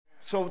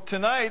So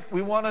tonight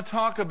we want to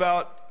talk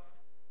about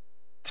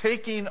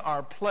taking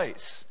our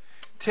place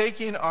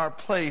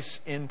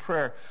in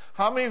prayer.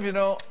 How many of you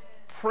know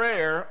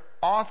prayer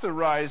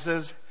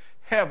authorizes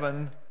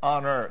heaven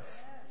on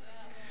earth?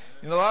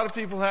 You know, a lot of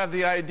people have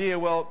the idea,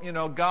 well, you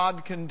know,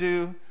 God can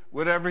do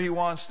whatever He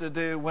wants to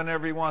do,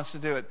 whenever He wants to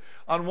do it.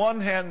 On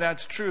one hand,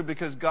 that's true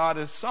because God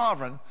is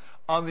sovereign.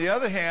 On the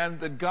other hand,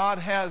 that God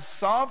has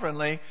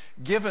sovereignly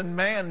given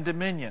man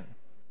dominion.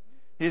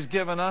 He's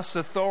given us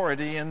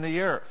authority in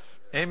the earth.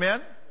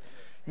 Amen?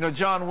 You know,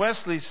 John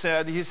Wesley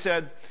said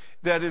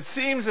that it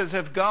seems as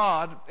if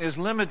God is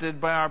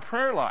limited by our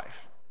prayer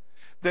life,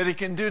 that He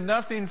can do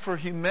nothing for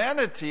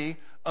humanity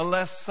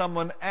unless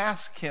someone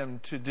asks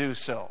Him to do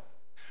so.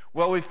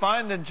 Well, we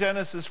find in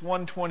Genesis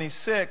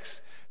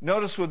 1:26,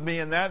 notice with me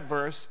in that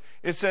verse,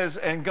 it says,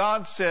 "And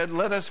God said,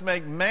 let us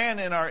make man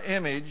in our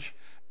image,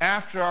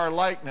 after our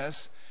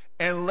likeness,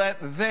 and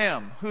let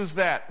them," who's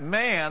that?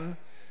 Man,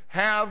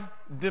 "have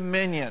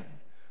dominion."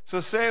 So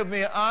say with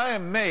me, I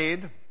am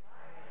made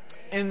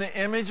in the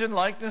image and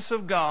likeness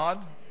of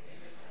God,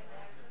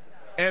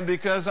 and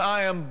because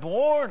I am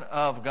born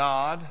of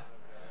God,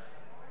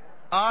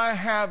 I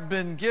have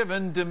been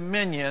given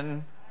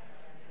dominion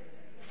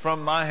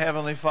from my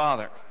Heavenly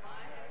Father.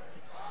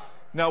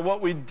 Now,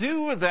 what we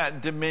do with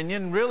that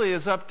dominion really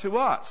is up to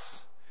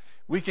us.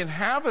 We can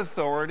have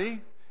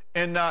authority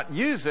and not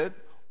use it,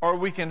 or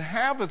we can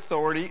have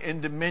authority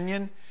and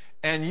dominion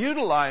and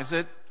utilize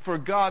it for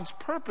God's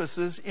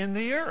purposes in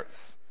the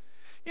earth.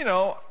 You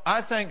know, I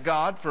thank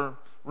God for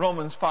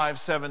Romans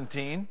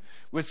 5:17,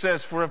 which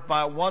says, "For if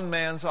by one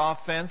man's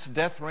offense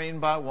death reigned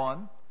by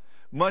one,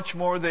 much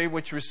more they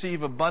which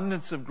receive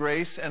abundance of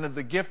grace and of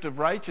the gift of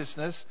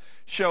righteousness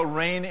shall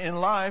reign in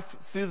life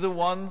through the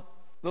one,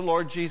 the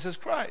Lord Jesus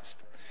Christ."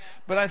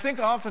 But I think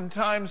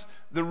oftentimes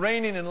the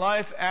reigning in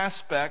life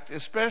aspect,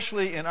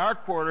 especially in our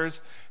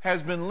quarters,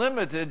 has been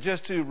limited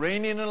just to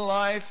reigning in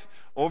life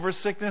over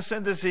sickness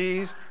and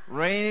disease,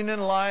 reigning in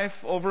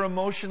life over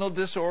emotional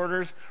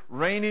disorders,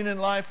 reigning in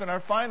life in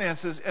our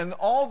finances. And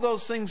all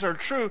those things are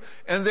true,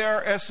 and they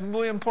are es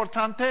muy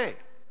importante.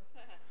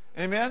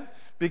 Amen?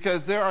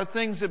 Because there are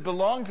things that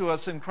belong to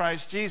us in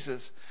Christ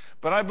Jesus.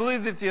 But I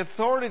believe that the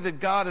authority that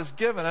God has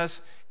given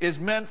us is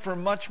meant for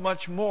much,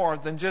 much more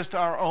than just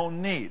our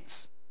own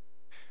needs.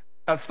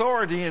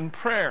 Authority in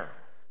prayer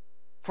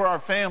for our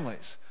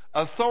families.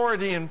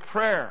 Authority in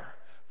prayer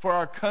for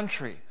our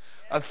country.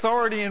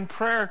 Authority in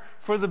prayer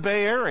for the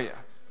Bay Area.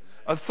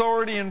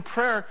 Authority in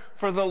prayer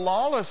for the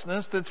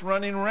lawlessness that's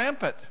running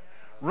rampant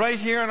right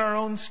here in our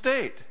own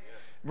state.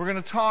 We're going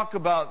to talk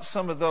about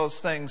some of those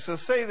things. So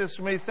say this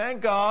to me: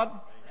 thank God,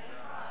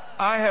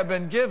 I have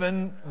been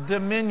given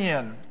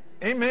dominion.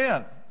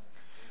 Amen.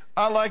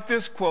 I like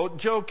this quote.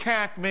 Joe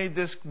Cack made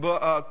this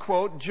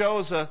quote.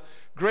 Joe's a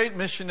great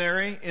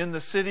missionary in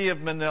the city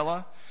of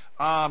Manila.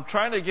 I'm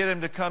trying to get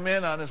him to come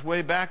in on his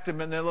way back to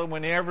Manila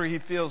whenever he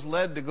feels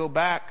led to go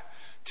back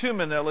to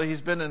Manila.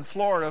 He's been in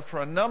Florida for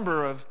a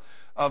number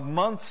of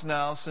months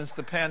now since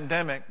the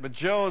pandemic. But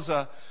Joe's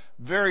a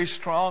very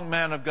strong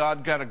man of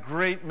God, got a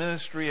great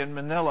ministry in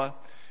Manila.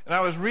 And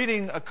I was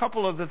reading a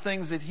couple of the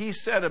things that he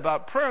said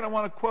about prayer, and I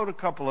want to quote a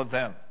couple of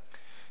them.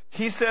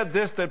 He said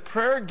this, that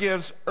prayer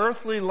gives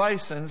earthly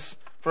license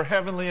for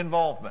heavenly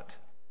involvement.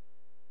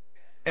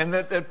 And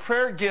that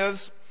prayer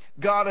gives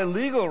God a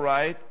legal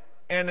right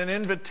and an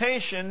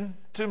invitation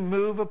to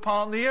move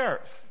upon the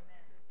earth.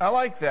 I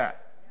like that.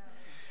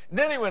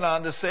 Then he went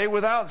on to say,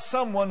 without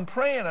someone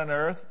praying on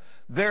earth,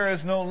 there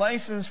is no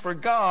license for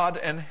God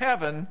and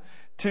heaven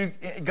to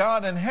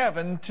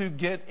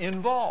get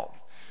involved.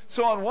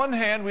 So on one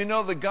hand, we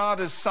know that God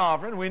is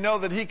sovereign. We know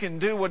that He can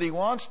do what He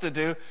wants to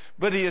do,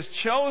 but He has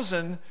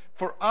chosen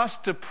for us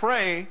to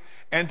pray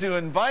and to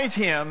invite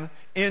Him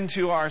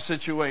into our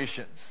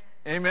situations.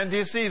 Amen. Do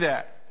you see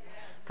that? Yes.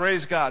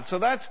 Praise God. So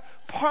that's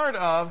part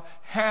of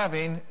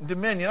having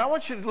dominion. I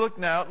want you to look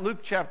now at Luke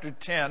chapter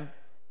 10.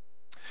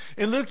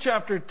 In Luke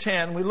chapter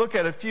 10, we look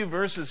at a few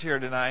verses here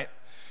tonight.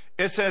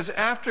 It says,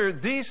 after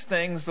these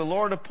things, the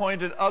Lord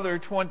appointed other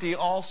 70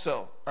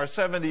 also,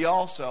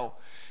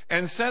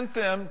 and sent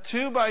them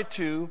 2 by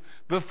 2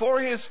 before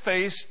His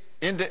face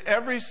into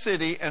every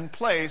city and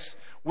place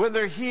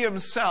whither He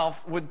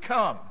Himself would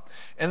come.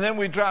 And then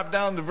we drop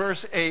down to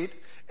verse 8,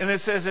 and it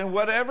says, in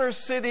whatever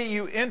city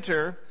you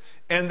enter,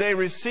 and they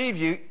receive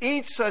you,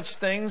 eat such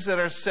things that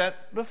are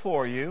set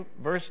before you,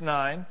 verse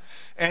 9,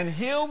 and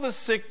heal the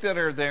sick that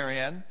are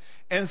therein,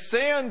 and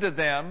say unto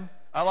them,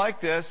 I like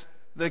this,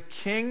 the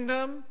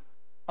kingdom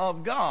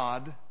of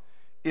God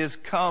is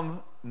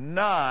come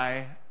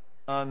nigh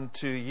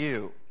unto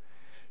you.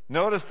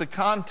 Notice the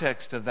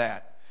context of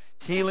that.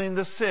 Healing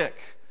the sick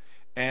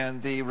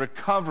and the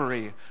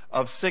recovery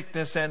of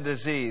sickness and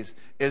disease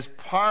is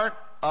part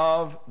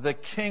of the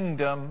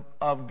kingdom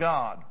of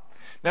God.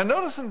 Now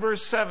notice in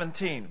verse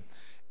 17,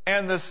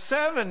 and the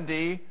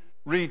 70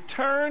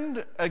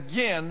 returned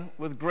again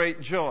with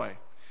great joy.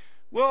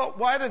 Well,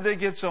 why did they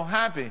get so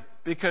happy?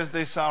 Because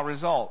they saw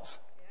results.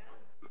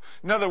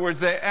 In other words,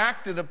 they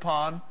acted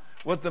upon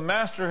what the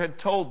Master had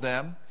told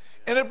them,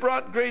 And it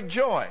brought great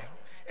joy.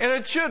 And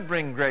it should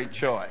bring great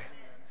joy.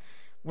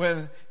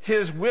 When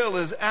His will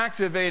is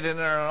activated in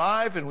our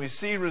life and we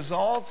see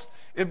results,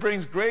 it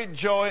brings great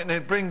joy and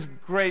it brings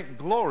great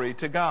glory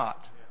to God.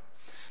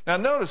 Now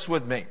notice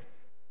with me.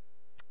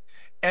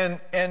 And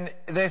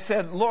they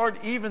said, Lord,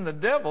 even the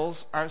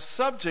devils are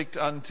subject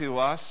unto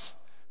us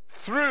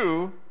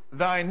through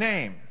thy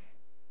name.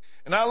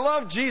 And I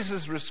love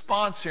Jesus'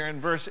 response here in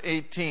verse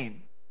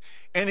 18.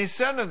 And he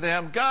said to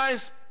them,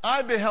 guys,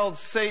 I beheld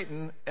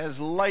Satan as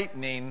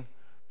lightning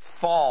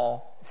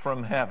fall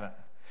from heaven.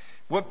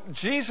 What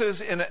Jesus,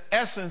 in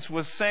essence,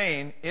 was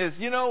saying is,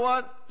 you know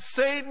what?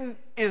 Satan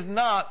is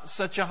not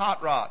such a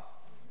hot rod.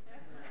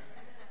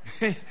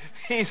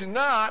 He's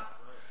not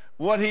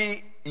what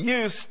he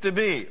used to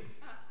be.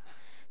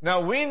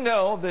 Now, we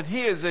know that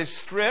he is a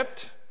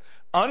stripped,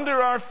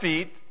 under our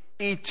feet,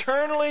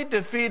 eternally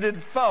defeated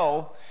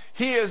foe.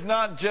 He is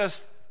not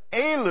just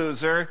a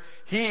loser,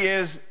 he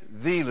is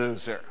the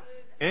loser.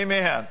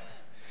 Amen.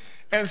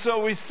 And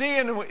so we see,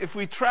 and if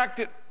we tracked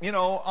it,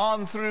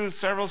 on through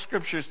several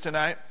scriptures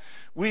tonight,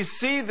 we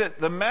see that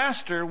the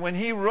Master, when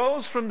he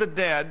rose from the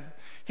dead,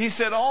 he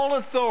said, all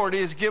authority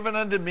is given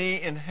unto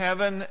me in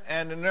heaven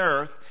and in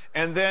earth.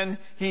 And then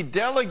he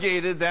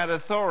delegated that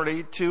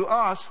authority to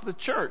us, the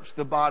church,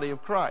 the body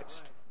of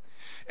Christ.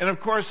 And of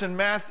course, in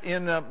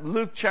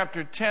Luke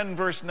chapter 10,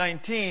 verse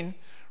 19,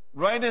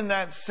 right in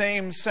that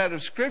same set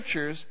of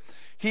scriptures,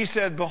 he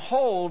said,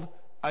 behold,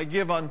 I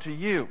give unto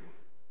you.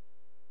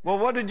 Well,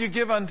 what did you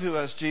give unto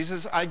us,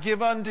 Jesus? I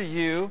give unto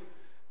you,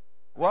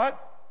 what?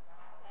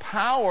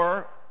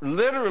 Power,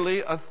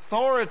 literally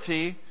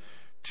authority,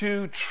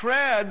 to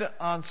tread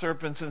on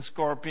serpents and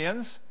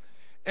scorpions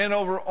and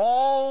over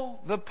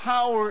all the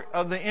power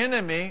of the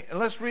enemy. And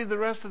let's read the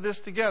rest of this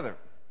together.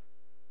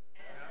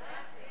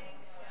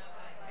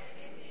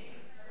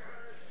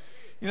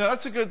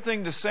 That's a good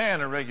thing to say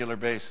on a regular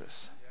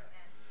basis.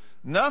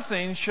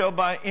 Nothing shall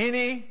by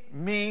any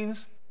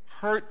means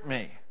hurt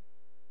me.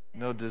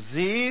 No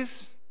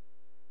disease,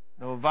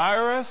 no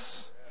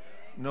virus,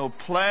 no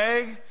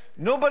plague,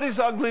 nobody's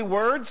ugly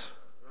words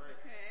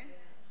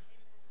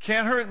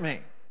can't hurt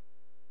me.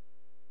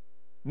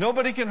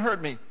 Nobody can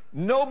hurt me.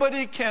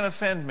 Nobody can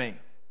offend me.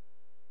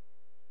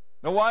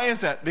 Now, why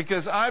is that?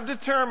 Because I've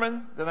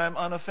determined that I'm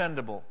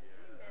unoffendable.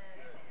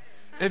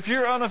 If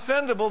you're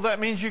unoffendable,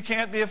 that means you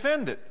can't be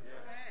offended.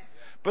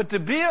 But to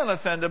be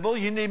unoffendable,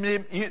 you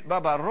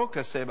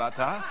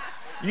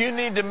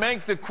need to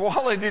make the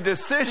quality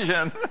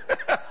decision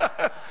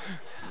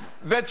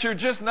that you're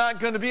just not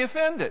going to be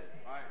offended.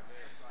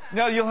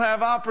 Now, you'll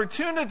have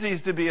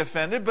opportunities to be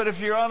offended, but if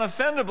you're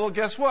unoffendable,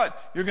 guess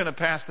what? You're going to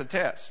pass the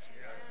test.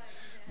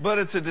 But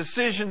it's a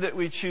decision that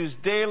we choose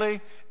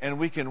daily, and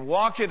we can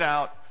walk it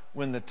out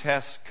when the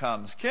test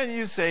comes. Can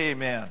you say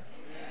amen? Amen.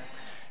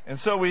 And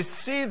so we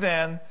see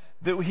then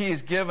that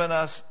He's given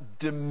us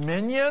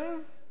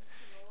dominion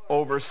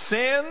over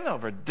sin,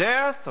 over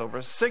death,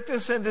 over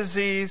sickness and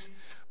disease,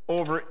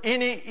 over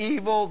any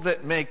evil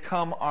that may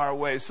come our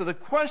way. So the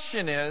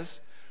question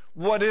is,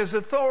 what is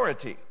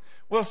authority?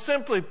 Well,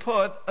 simply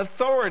put,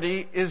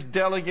 authority is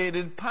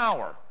delegated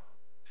power.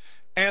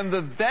 And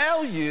the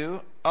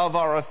value of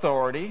our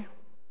authority,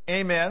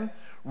 amen,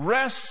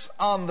 rests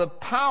on the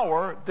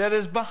power that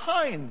is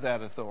behind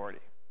that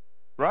authority.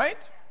 Right?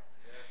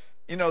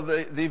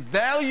 The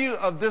value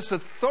of this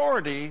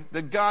authority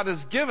that God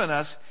has given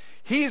us,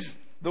 He's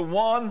the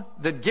one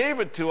that gave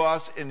it to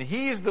us, and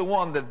He's the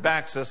one that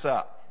backs us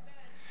up.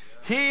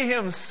 He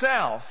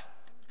Himself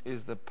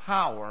is the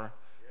power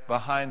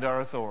behind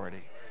our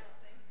authority.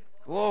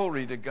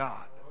 Glory to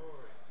God.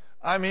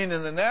 I mean,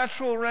 in the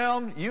natural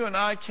realm, you and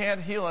I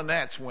can't heal a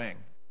gnat's wing.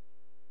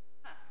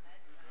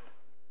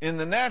 In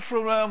the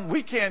natural realm,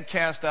 we can't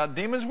cast out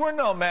demons. We're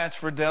no match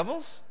for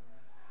devils.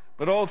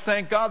 But oh,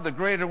 thank God, the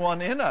greater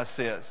one in us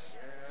is.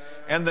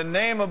 And the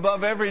name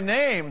above every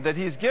name that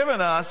He's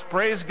given us,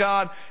 praise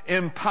God,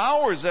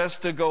 empowers us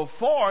to go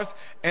forth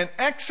and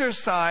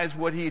exercise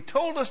what He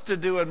told us to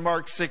do in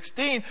Mark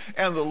 16,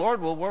 and the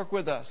Lord will work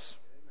with us.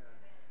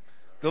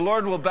 The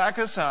Lord will back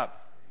us up.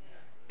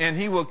 And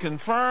He will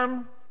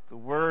confirm the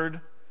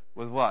word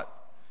with what?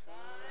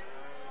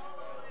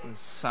 With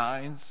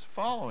signs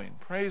following.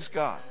 Praise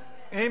God.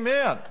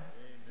 Amen.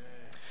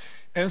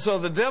 And so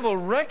the devil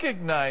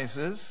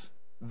recognizes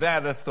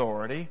that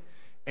authority,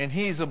 and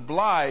he's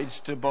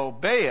obliged to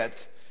obey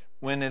it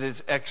when it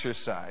is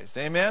exercised.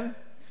 Amen?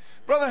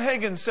 Brother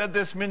Hagin said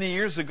this many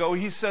years ago.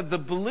 He said, the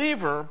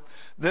believer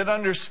that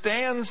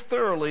understands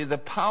thoroughly the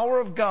power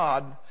of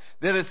God,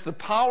 that it's the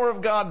power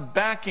of God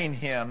backing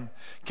him,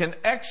 can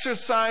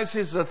exercise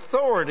his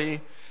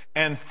authority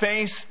and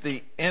face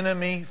the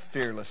enemy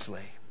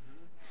fearlessly.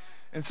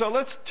 And so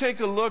let's take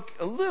a look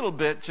a little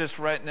bit just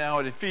right now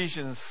at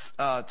Ephesians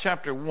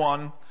chapter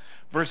 1,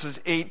 verses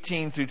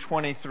 18 through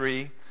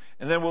 23.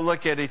 And then we'll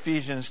look at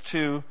Ephesians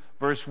 2,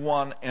 verse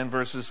 1 and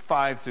verses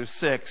 5 through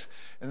 6.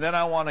 And then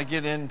I want to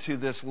get into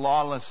this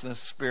lawlessness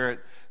spirit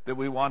that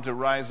we want to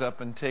rise up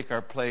and take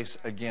our place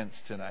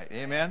against tonight.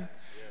 Amen?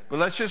 But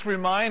let's just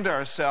remind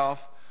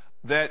ourselves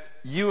that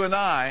you and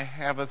I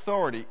have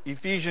authority.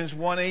 Ephesians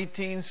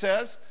 1:18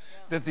 says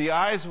that the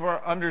eyes of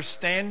our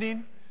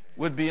understanding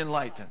would be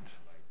enlightened,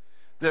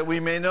 that we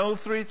may know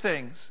three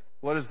things.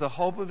 What is the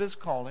hope of his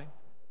calling?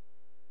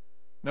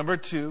 Number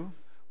two,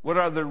 what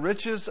are the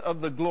riches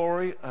of the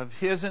glory of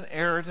his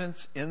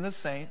inheritance in the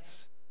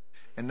saints?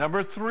 And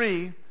number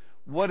three,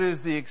 what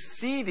is the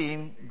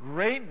exceeding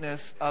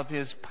greatness of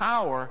his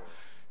power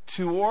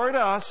toward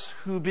us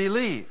who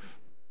believe,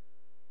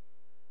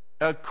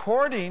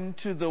 according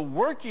to the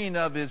working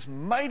of his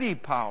mighty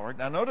power.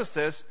 Now notice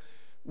this,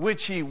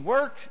 which he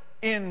worked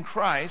in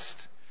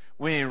Christ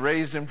when he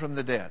raised him from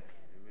the dead.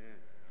 Amen.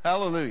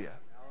 Hallelujah.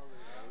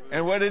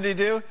 And what did he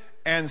do?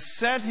 And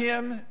set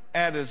him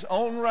at his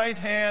own right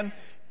hand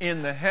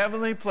in the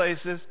heavenly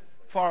places,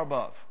 far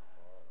above.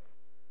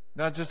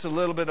 Not just a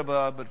little bit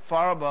above, but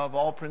far above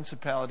all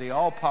principality,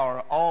 all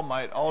power, all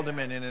might, all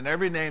dominion, and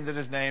every name that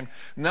is named,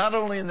 not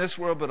only in this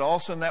world, but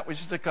also in that which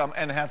is to come,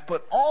 and hath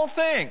put all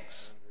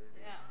things.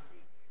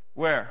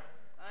 Where?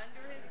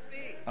 Under his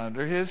feet.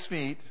 Under his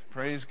feet,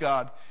 praise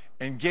God,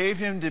 and gave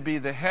him to be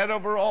the head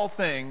over all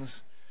things.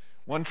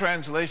 One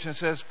translation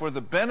says, for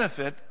the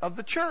benefit of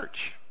the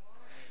church.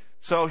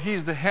 So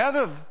he's the head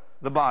of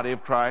the body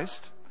of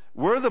Christ.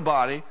 We're the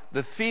body.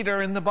 The feet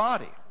are in the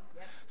body.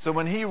 So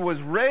when he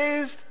was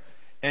raised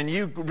and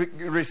you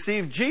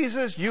received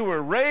Jesus, you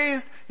were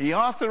raised, he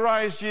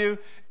authorized you,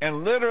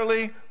 and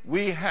literally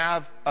we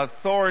have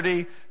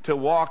authority to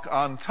walk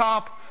on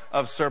top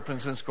of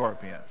serpents and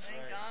scorpions.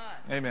 Thank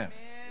God. Amen. Amen.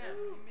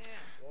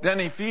 Then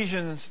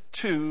Ephesians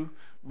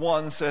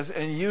 2:1 says,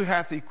 and you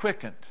hath he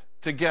quickened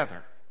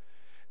together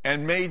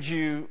and made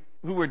you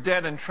who were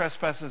dead in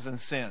trespasses and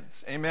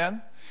sins.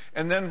 Amen?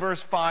 And then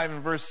verse 5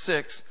 and verse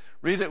 6,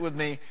 read it with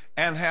me,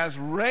 and has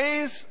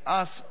raised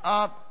us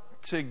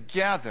up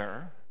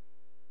together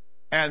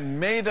and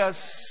made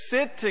us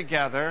sit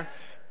together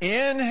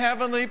in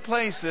heavenly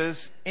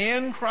places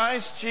in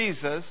Christ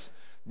Jesus.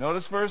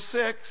 Notice verse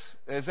 6.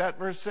 Is that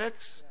verse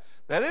 6?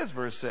 That is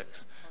verse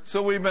 6.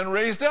 So we've been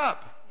raised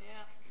up.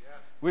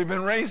 We've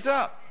been raised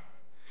up.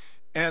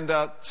 And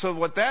so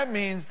what that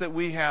means that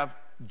we have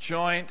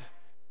joint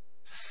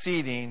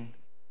seating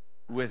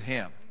with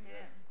him.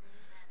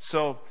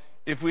 So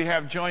if we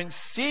have joint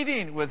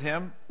seating with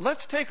him,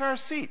 let's take our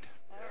seat.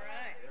 All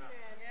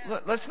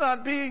right. Let's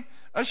not be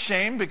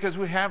ashamed because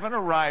we haven't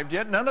arrived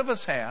yet. None of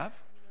us have.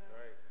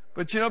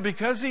 But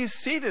because he's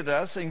seated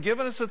us and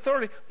given us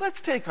authority,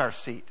 let's take our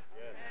seat.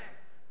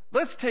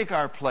 Let's take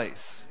our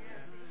place.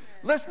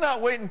 Let's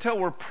not wait until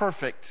we're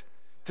perfect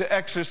to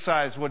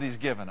exercise what he's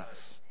given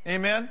us.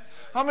 Amen?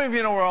 How many of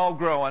you know we're all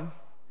growing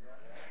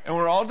and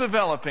we're all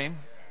developing?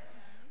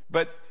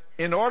 But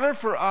in order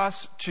for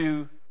us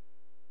to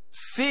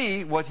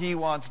see what he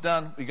wants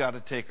done, we got to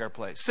take our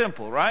place.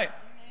 Simple, right?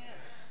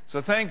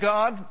 So thank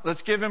God.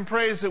 Let's give him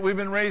praise that we've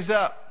been raised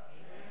up.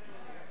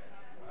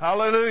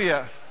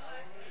 Hallelujah.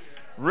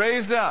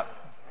 Raised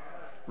up.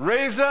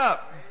 Raised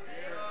up.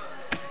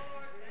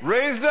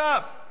 Raised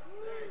up.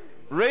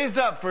 Raised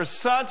up for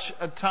such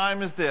a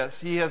time as this.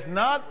 He has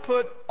not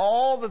put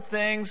all the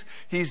things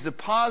he's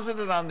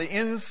deposited on the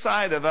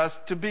inside of us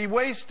to be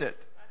wasted.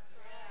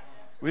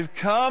 We've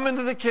come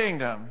into the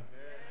kingdom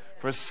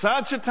for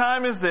such a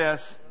time as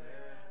this,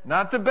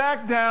 not to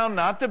back down,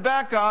 not to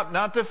back up,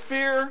 not to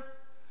fear,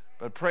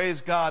 but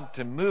praise God,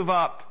 to move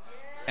up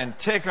and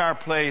take our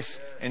place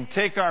and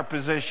take our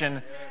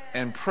position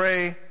and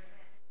pray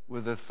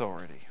with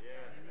authority.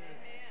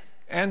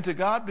 And to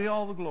God be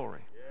all the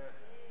glory.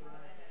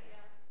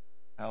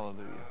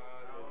 Hallelujah.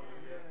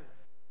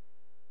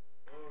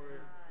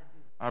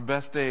 Our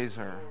best days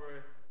are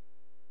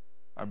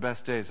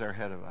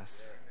ahead of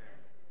us.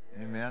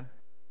 Amen.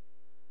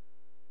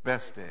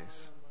 Best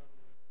days.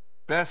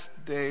 Best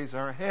days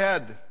are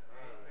ahead.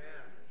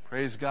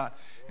 Praise God.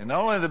 And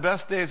not only the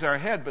best days are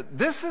ahead, but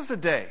this is the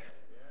day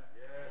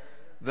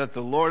that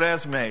the Lord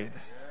has made.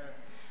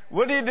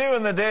 What do you do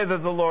in the day that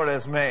the Lord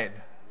has made?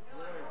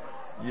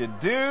 You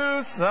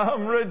do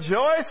some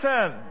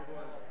rejoicing.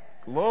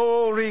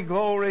 Glory,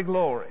 glory,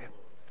 glory.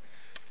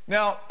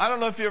 Now, I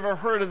don't know if you ever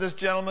heard of this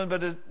gentleman,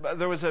 but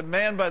there was a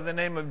man by the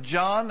name of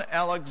John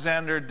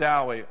Alexander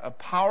Dowie, a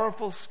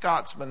powerful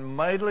Scotsman,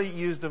 mightily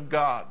used of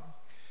God.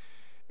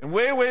 And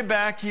way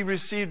back, he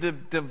received a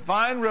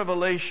divine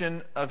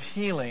revelation of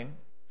healing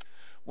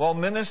while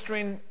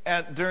ministering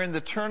during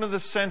the turn of the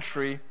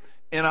century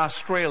in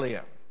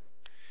Australia.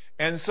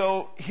 And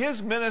so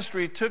his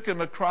ministry took him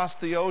across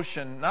the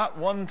ocean, not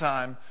one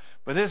time,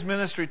 but his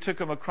ministry took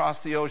him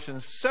across the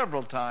ocean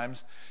several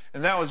times,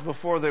 and that was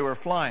before they were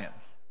flying.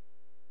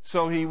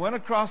 So he went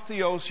across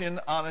the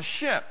ocean on a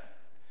ship.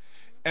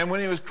 And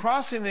when he was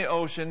crossing the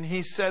ocean,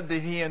 he said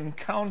that he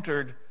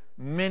encountered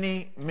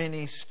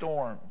many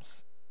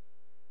storms.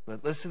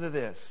 But listen to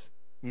this.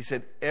 He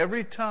said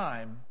every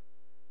time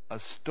a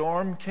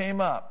storm came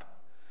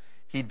up,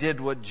 he did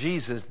what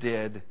Jesus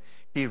did.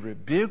 He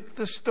rebuked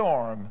the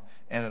storm,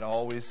 and it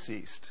always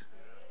ceased.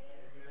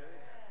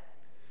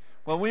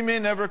 Well, we may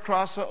never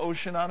cross the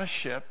ocean on a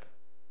ship.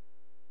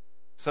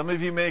 Some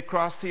of you may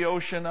cross the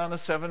ocean on a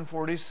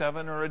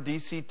 747 or a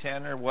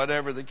DC-10 or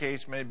whatever the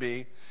case may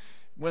be.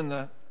 When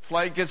the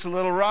flight gets a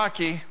little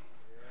rocky,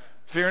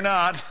 fear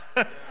not.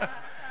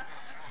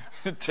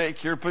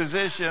 Take your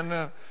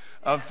position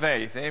of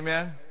faith.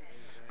 Amen?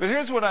 But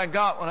here's what I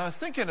got when I was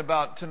thinking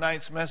about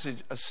tonight's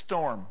message, a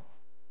storm.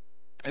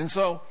 And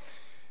so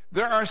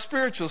there are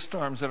spiritual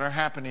storms that are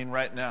happening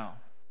right now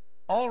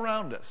all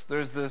around us.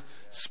 There's the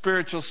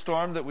spiritual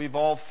storm that we've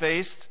all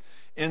faced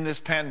in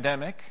this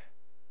pandemic.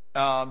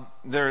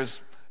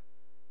 There's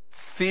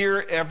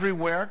fear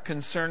everywhere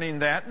concerning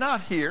that,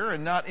 not here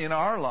and not in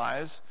our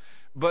lives,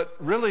 but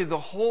really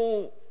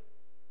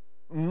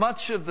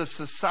much of the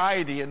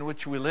society in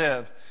which we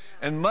live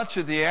and much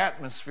of the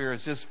atmosphere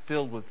is just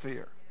filled with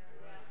fear.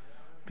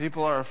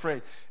 People are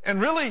afraid.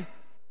 And really,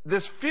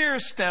 this fear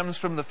stems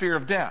from the fear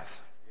of death.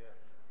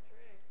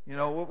 You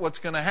know, what's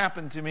going to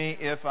happen to me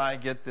if I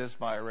get this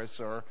virus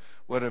or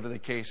whatever the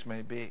case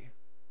may be.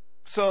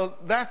 So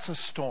that's a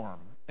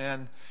storm.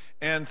 And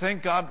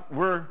thank God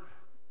we're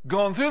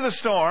going through the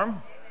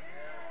storm.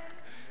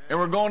 And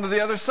we're going to the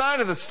other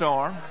side of the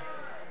storm.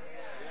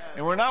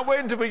 And we're not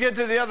waiting until we get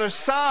to the other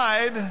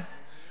side,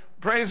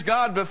 praise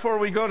God, before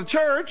we go to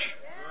church.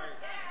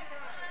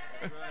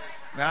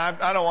 Now,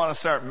 I don't want to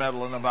start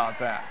meddling about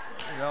that.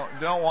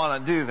 Don't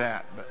want to do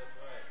that.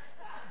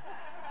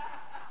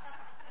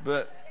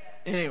 But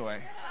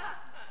anyway.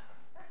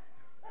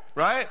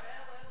 Right?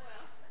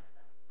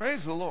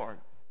 Praise the Lord.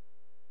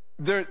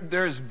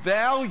 There's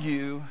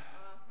value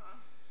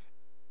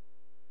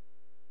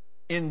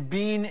in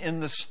being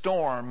in the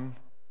storm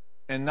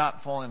and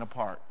not falling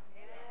apart.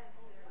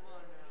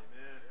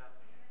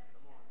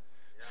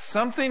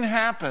 Something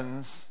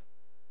happens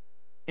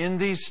in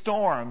these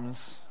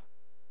storms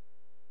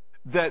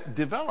that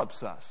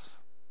develops us.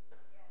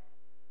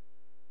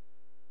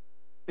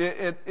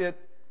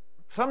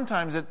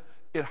 Sometimes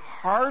it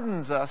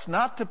hardens us,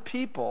 not to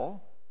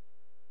people,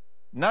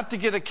 not to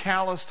get a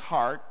calloused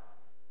heart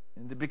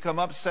and to become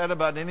upset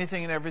about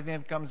anything and everything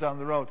that comes down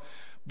the road,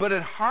 but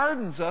it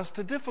hardens us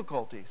to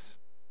difficulties.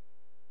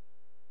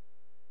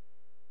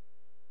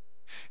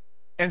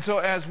 And so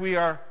as we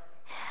are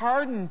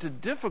hardened to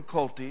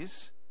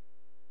difficulties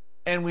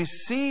and we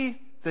see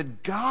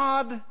that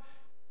God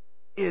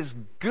is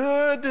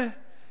good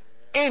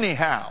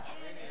anyhow.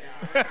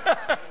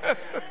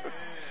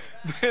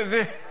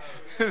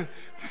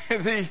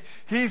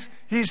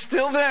 He's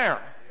still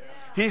there.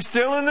 He's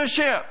still in the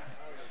ship.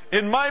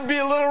 It might be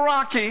a little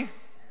rocky,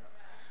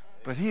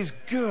 but He's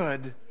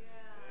good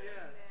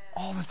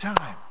all the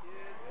time.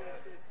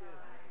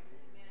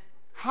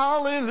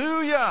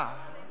 Hallelujah.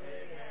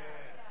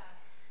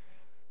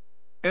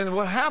 And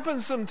what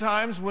happens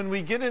sometimes when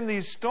we get in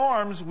these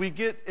storms, we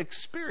get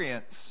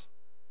experience.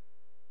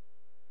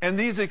 And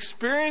these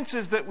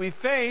experiences that we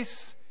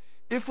face,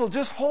 if we'll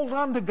just hold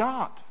on to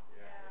God,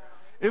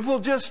 if we'll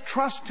just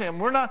trust Him,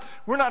 we're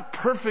not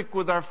perfect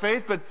with our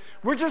faith, but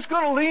we're just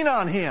going to lean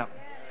on Him.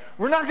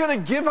 We're not going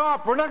to give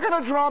up. We're not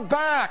going to draw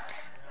back.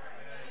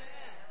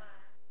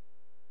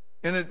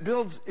 And it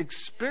builds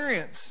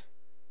experience.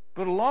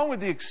 But along with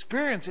the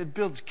experience, it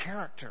builds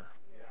character.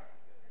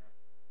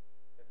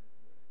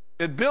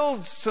 It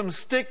builds some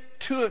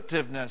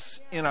stick-to-itiveness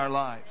in our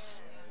lives.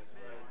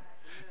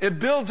 It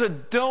builds a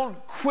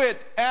don't quit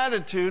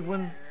attitude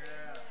when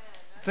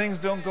things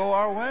don't go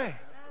our way.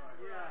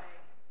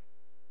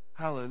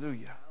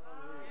 Hallelujah.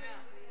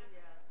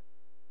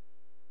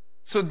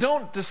 So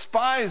don't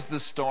despise the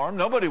storm.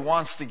 Nobody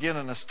wants to get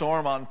in a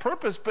storm on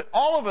purpose, but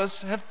all of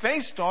us have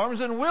faced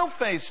storms and will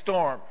face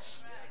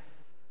storms.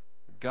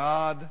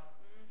 God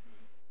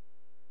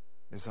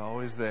is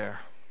always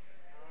there.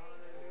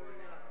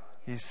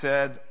 He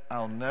said,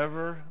 I'll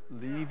never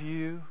leave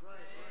you.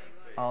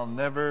 I'll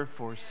never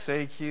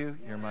forsake you.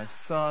 You're my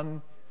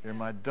son. You're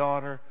my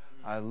daughter.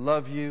 I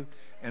love you.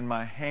 And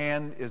my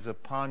hand is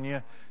upon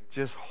you.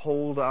 Just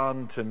hold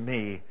on to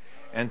me.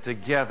 And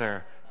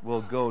together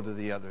we'll go to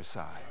the other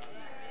side.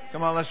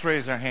 Come on, let's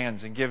raise our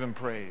hands and give Him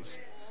praise.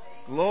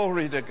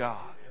 Glory to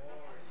God.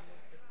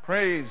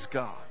 Praise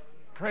God.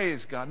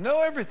 Praise God.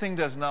 No, everything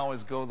doesn't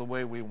always go the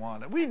way we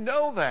want it. We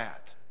know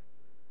that.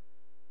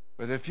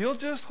 But if you'll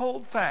just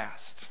hold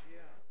fast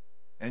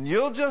and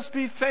you'll just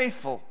be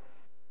faithful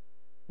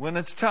when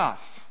it's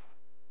tough,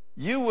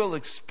 you will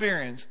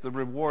experience the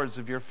rewards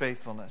of your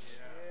faithfulness.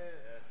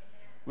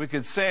 We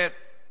could say it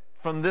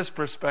from this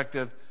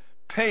perspective,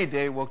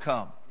 payday will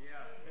come.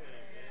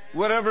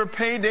 Whatever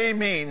payday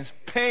means,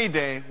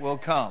 payday will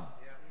come.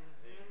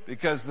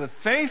 Because the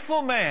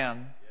faithful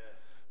man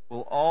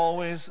will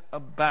always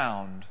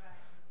abound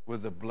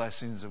with the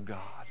blessings of God.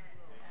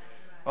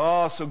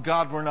 Oh, so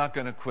God, we're not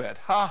going to quit.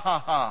 Ha ha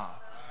ha.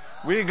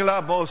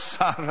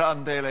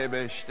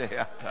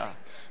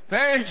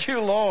 Thank you,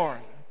 Lord.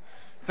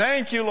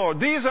 Thank you, Lord.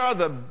 These are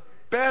the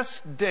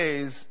best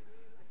days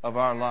of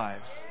our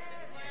lives.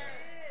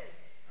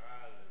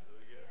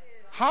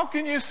 How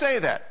can you say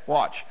that?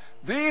 Watch.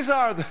 These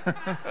are the...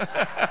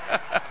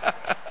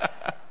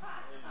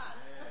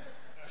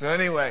 So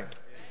anyway,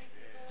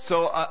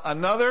 So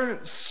another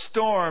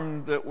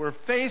storm that we're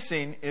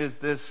facing is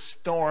this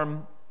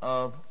storm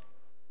of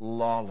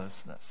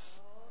lawlessness.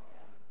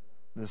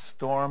 The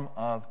storm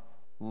of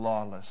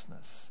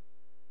lawlessness.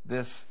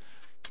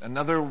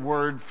 Another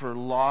word for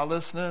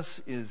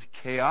lawlessness is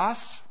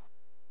chaos,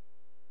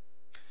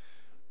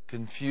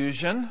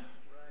 confusion,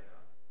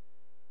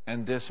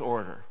 and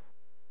disorder.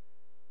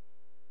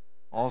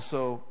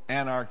 Also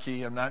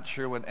anarchy. I'm not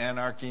sure what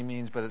anarchy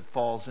means, but it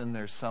falls in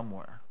there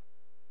somewhere.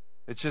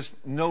 It's just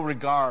no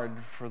regard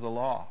for the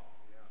law.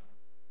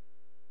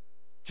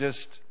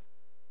 Just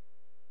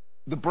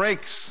the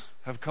brakes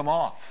have come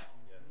off.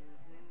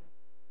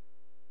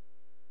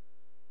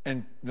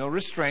 And no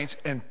restraints,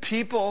 and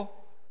people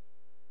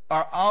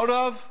are out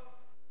of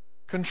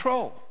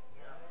control.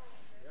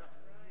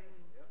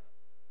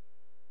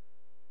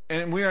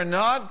 And we are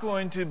not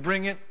going to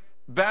bring it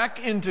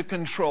back into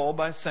control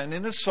by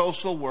sending a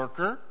social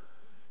worker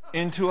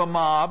into a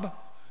mob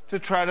to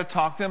try to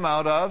talk them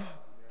out of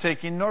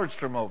taking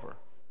Nordstrom over.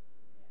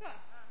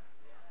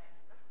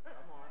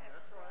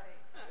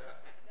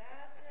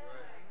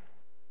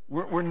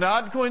 We're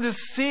not going to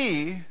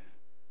see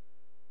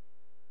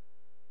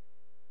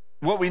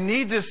what we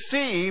need to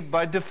see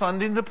by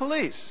defunding the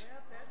police.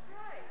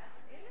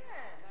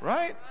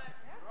 Right?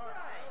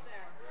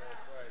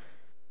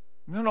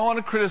 I don't want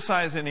to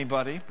criticize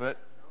anybody, but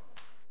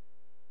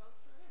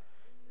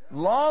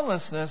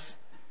lawlessness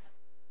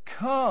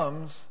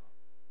comes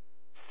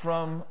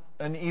from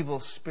an evil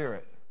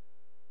spirit.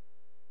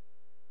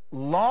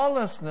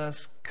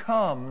 Lawlessness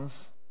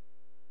comes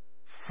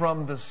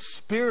from the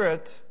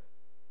spirit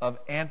of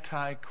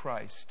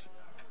Antichrist.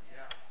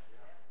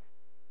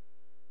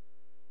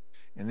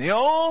 And the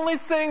only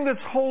thing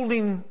that's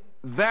holding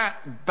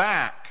that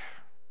back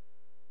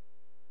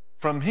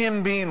from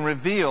him being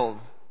revealed,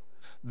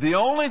 the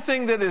only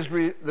thing that is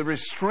the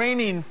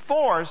restraining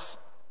force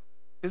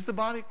is the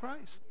body of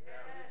Christ.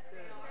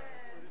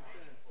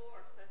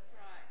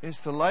 It's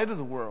the light of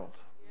the world.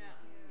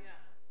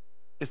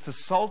 It's the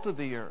salt of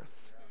the earth.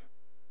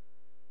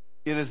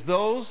 It is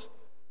those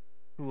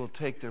who will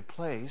take their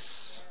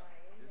place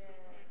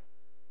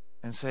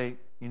and say,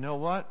 you know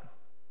what?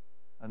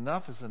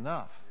 Enough is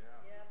enough.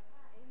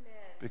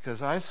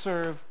 Because I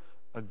serve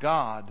a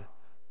God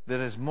that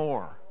is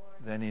more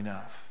than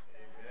enough.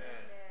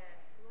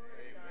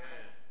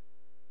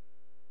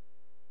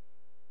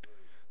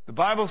 The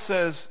Bible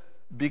says,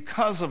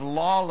 because of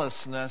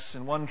lawlessness,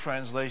 in one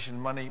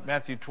translation,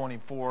 Matthew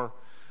 24,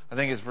 I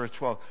think it's verse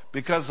 12,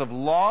 because of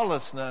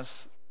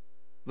lawlessness,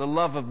 the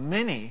love of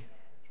many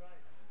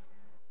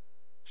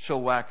shall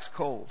wax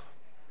cold.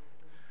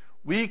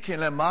 We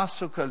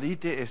cannot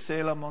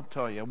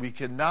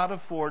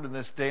afford in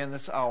this day and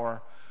this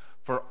hour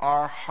for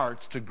our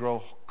hearts to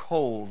grow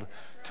cold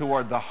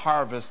toward the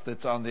harvest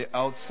that's on the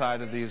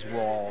outside of these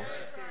walls.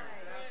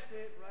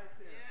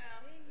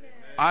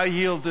 I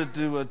yielded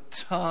to a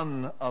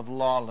ton of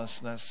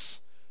lawlessness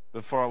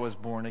before I was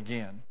born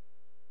again.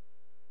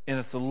 And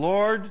if the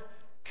Lord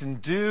can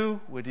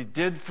do what He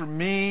did for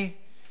me,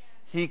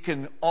 He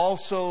can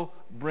also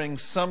bring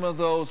some of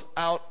those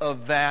out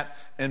of that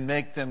and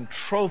make them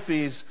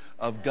trophies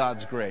of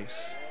God's grace.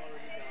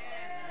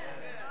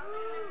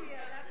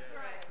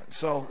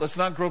 So let's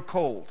not grow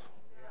cold.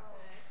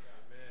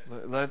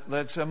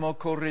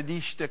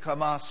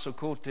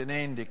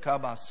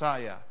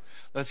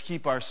 Let's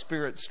keep our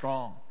spirit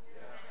strong.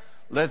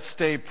 Let's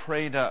stay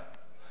prayed up.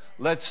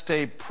 Let's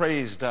stay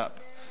praised up.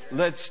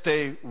 Let's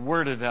stay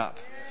worded up.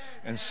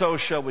 And so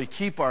shall we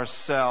keep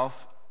ourselves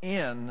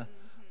in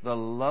the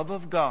love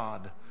of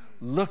God,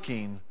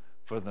 looking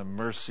for the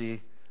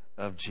mercy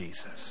of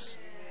Jesus.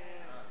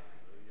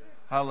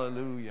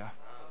 Hallelujah.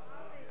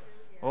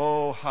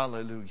 Oh,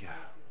 hallelujah.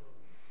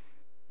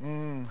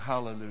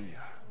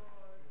 Hallelujah.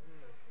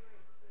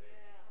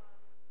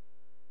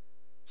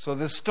 So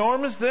this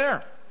storm is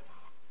there.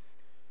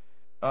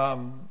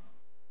 2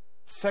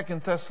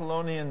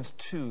 Thessalonians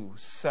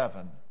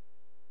 2:7.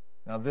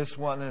 Now this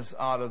one is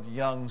out of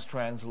Young's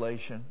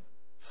translation.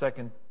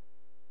 2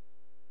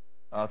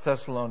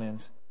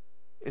 Thessalonians.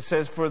 It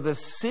says, for the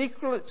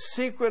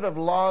secret of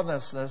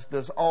lawlessness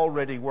does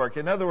already work.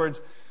 In other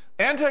words,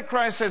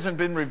 Antichrist hasn't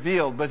been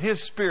revealed, but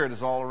his spirit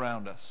is all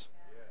around us.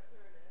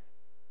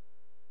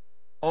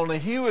 Only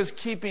he who is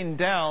keeping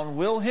down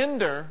will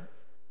hinder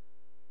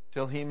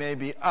till he may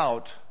be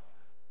out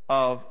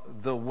of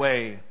the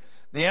way.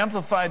 The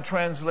Amplified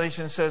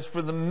Translation says,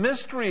 for the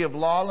mystery of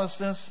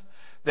lawlessness,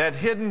 that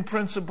hidden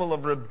principle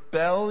of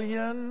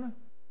rebellion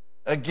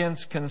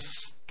against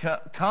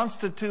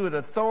constituted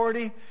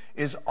authority,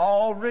 is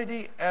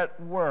already at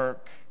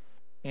work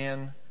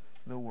in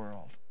the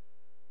world.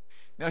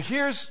 Now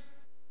here's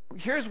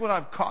what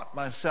I've caught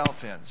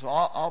myself in. So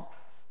I'll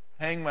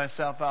hang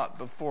myself out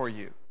before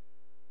you.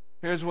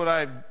 Here's what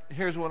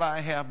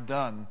I have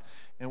done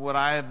and what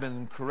I have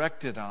been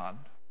corrected on.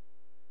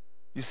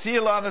 You see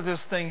a lot of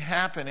this thing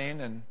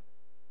happening, and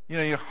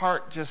your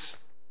heart just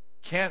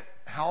can't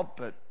help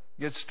but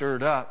get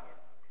stirred up.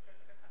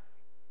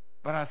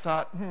 But I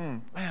thought,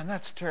 man,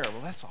 that's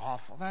terrible. That's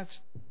awful.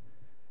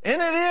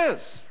 And it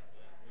is.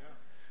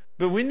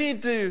 But we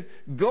need to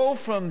go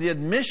from the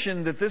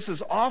admission that this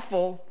is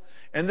awful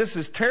and this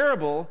is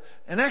terrible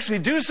and actually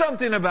do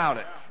something about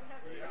it.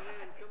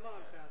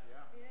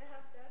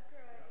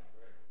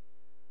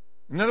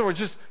 In other words,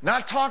 just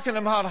not talking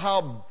about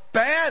how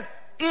bad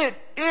it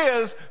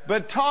is,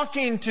 but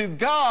talking to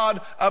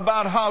God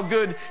about how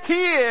good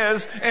He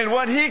is and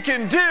what He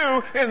can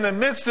do in the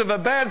midst of a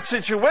bad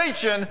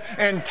situation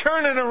and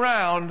turn it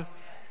around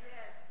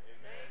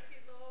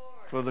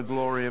for the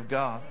glory of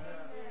God.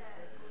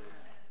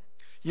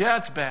 Yeah,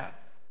 it's bad.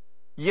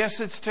 Yes,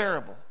 it's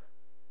terrible.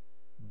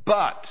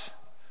 But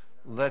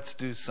let's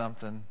do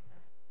something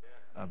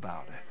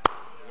about it.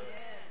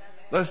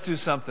 Let's do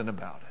something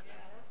about it.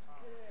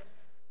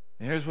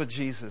 And here's what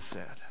Jesus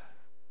said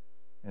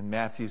in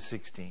Matthew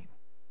 16.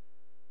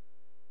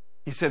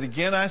 He said,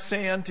 "Again I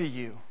say unto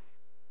you,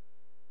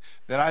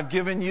 that I've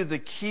given you the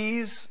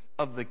keys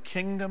of the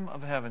kingdom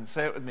of heaven."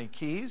 Say it with me.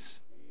 Keys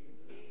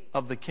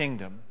of the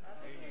kingdom.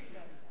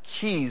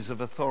 Keys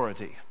of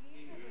authority.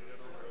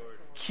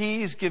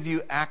 Keys give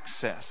you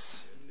access.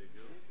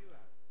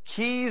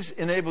 Keys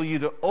enable you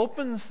to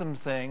open some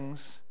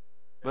things,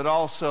 but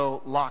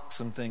also lock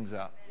some things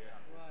up.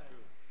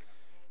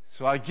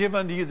 So I give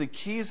unto you the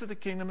keys of the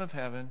kingdom of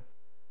heaven,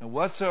 and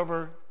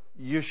whatsoever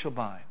you shall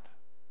bind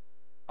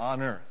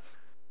on earth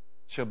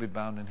shall be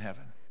bound in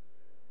heaven.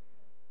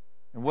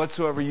 And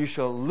whatsoever you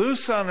shall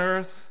loose on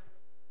earth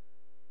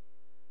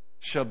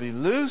shall be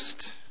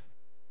loosed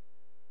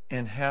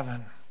in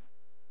heaven.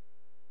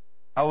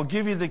 I will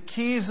give you the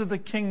keys of the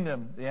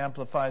kingdom, the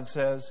Amplified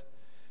says.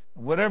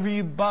 Whatever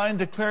you bind,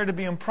 declare to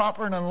be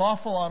improper and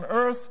unlawful on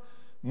earth,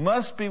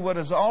 must be what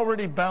is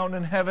already bound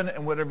in heaven,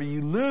 and whatever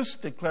you loose,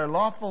 declare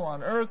lawful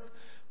on earth,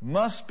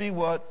 must be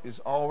what is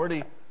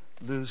already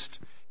loosed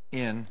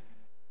in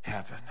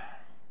heaven.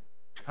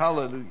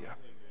 Hallelujah.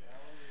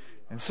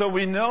 And so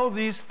we know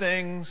these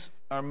things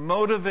are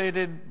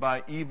motivated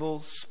by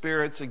evil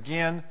spirits.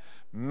 Again,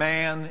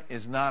 man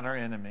is not our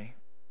enemy.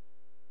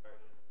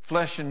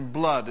 Flesh and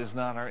blood is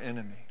not our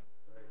enemy.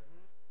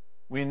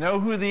 We know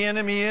who the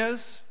enemy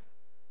is.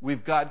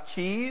 We've got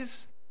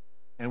keys.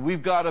 And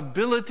we've got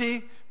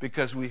ability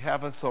because we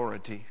have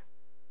authority.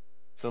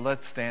 So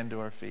let's stand to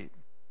our feet.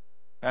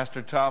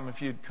 Pastor Tom,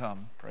 if you'd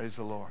come. Praise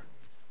the Lord.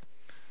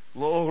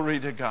 Glory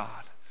to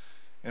God.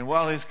 And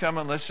while he's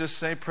coming, let's just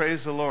say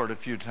praise the Lord a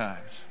few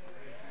times.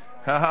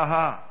 Ha ha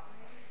ha.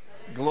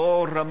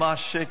 Glory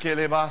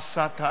mashekele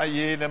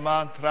basataye le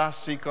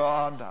mantrasiko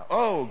anda.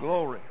 Oh,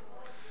 glory.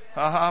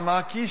 Ha ha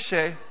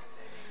makishe.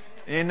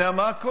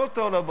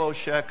 Inamakoto labo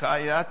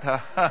shekayata.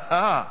 Ha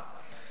ha.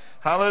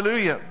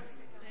 Hallelujah.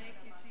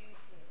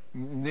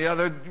 The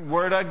other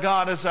word I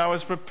got as I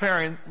was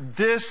preparing,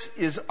 this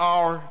is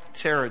our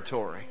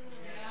territory.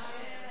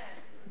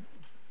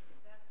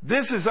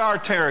 This is our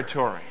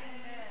territory.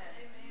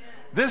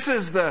 This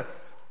is the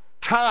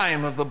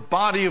time of the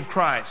body of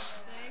Christ.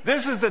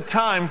 This is the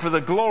time for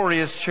the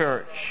glorious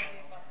church.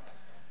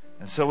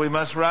 And so we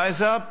must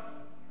rise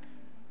up,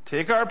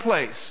 take our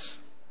place.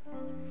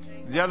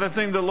 The other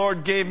thing the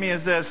Lord gave me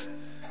is this: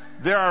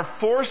 there are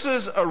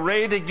forces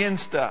arrayed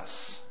against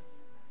us.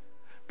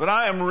 But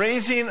I am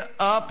raising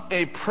up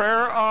a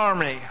prayer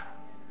army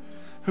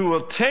who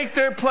will take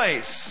their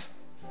place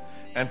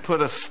and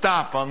put a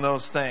stop on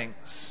those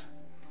things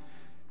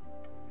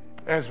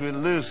as we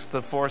loose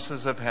the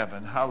forces of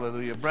heaven.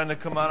 Hallelujah. Brenda,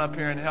 come on up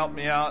here and help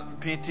me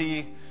out.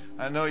 PT,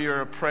 I know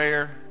you're a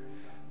prayer.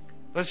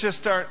 Let's just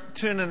start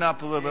tuning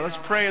up a little bit. Let's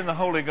pray in the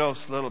Holy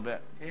Ghost a little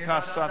bit.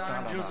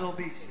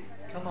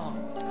 Come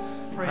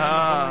on. Pray in the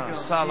Holy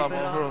Ghost.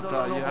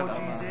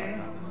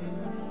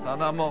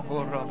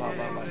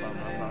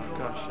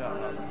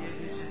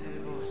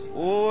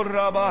 Oh,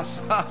 Rabas.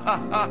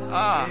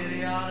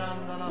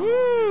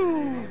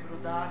 Woo.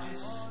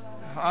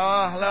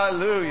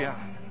 Hallelujah.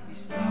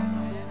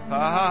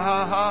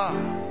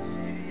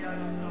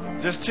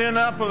 Just chin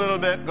up a little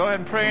bit. Go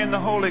ahead and pray in the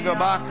Holy Ghost.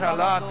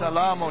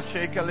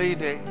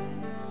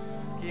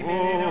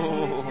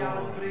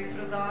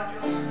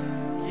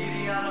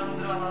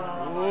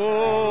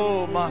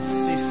 Oh,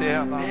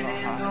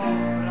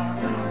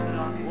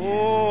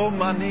 Oh,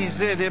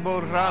 manize de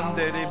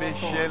borrande de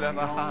beshela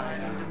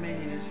bahaya.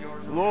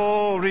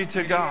 Glory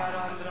to God.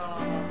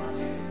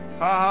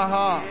 Ha ha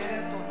ha.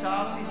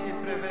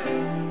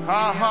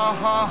 Ha ha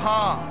ha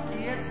ha.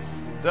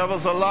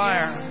 Devil's a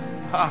liar.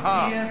 Ha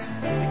ha. Yes,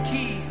 the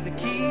keys, the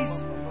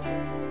keys,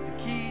 the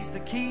keys, the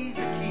keys,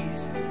 the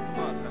keys.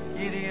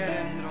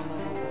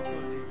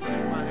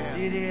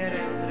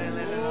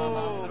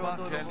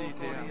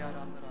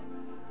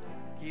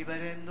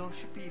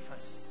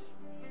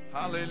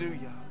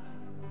 Hallelujah.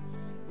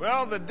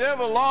 Well, the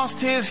devil lost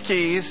his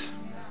keys.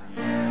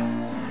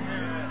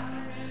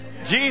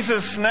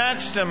 Jesus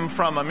snatched them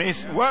from him. He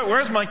said,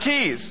 where's my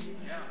keys?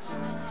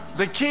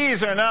 The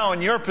keys are now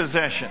in your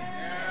possession.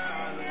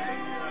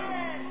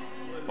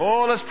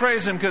 Oh, let's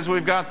praise Him because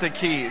we've got the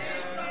keys.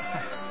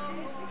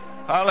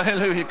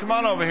 Hallelujah. Come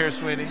on over here,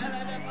 sweetie.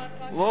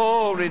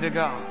 Glory to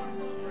God.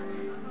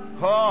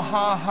 Ha,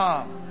 ha,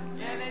 ha.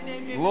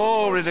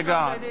 Glory to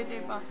God.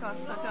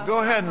 Go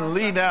ahead and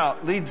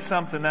lead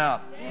something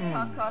out.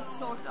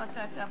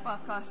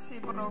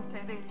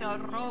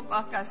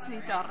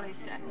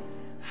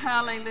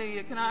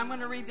 Hallelujah. I'm going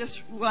to read this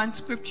one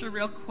scripture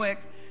real quick.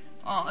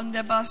 In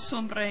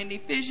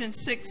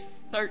Ephesians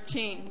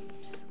 6:13.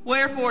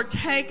 Wherefore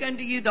take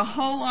unto you the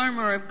whole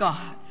armor of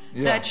God,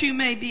 that you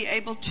may be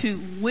able to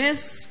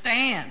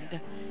withstand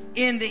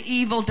in the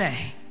evil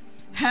day.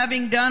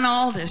 Having done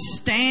all to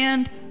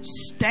stand,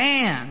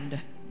 stand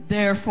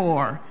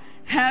therefore,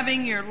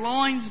 having your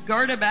loins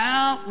girt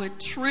about with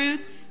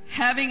truth,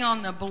 having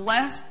on the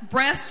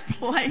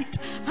breastplate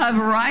of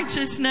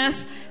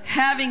righteousness,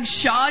 having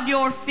shod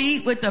your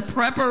feet with the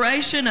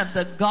preparation of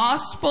the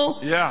gospel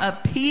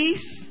of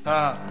peace,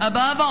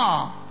 above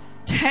all,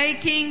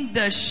 taking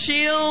the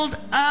shield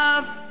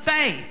of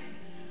faith,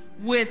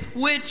 with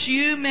which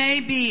you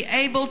may be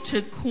able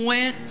to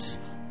quench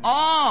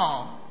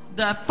all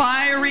the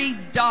fiery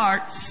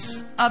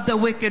darts of the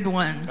wicked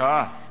one.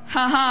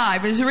 I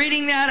was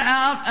reading that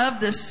out of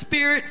the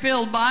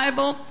Spirit-filled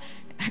Bible.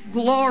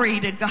 Glory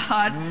to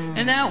God.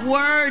 And that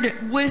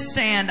word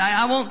withstand,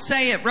 I won't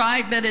say it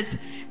right, but it's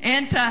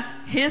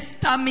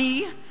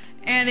antihistami,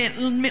 and it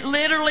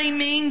literally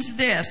means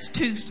this: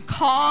 to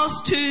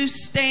cause to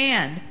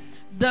stand.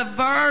 The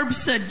verb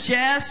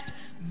suggests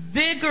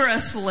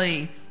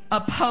vigorously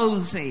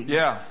opposing,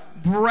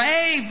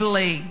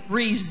 bravely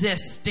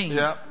resisting,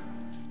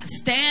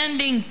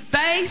 standing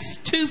face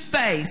to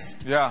face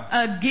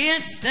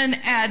against an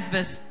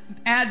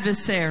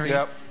adversary,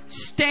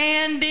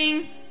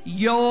 standing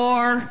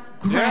your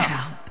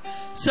ground.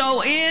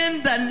 So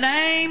in the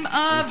name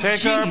of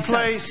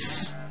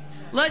Jesus,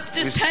 let's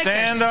just take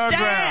a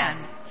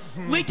stand.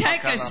 We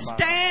take a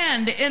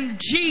stand in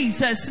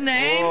Jesus'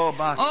 name.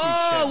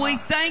 Oh, we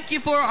thank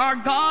you for our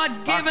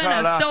God-given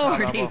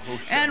authority.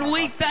 And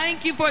we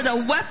thank you for the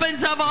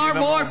weapons of our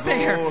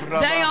warfare.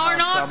 They are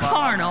not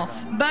carnal,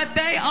 but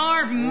they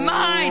are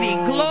mighty.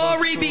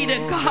 Glory be to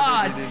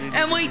God.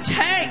 And we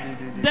take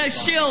the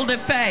shield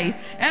of faith,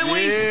 and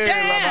we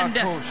stand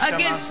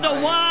against the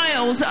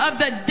wiles of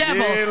the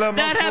devil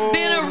that have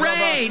been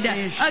arrayed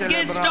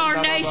against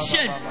our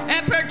nation,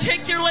 and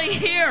particularly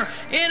here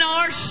in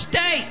our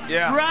state,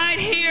 right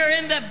here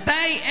in the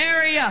Bay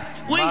Area.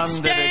 We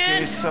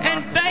stand,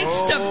 and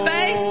face to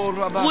face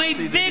we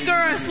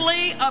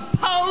vigorously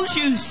oppose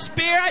you,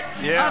 spirit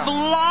of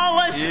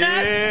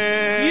lawlessness.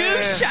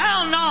 You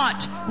shall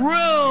not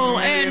rule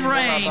and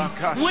reign.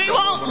 We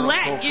won't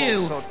let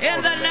you,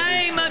 in the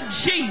name of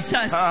Jesus.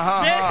 This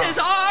is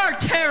our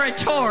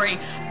territory.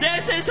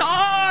 This is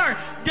our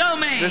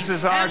domain. This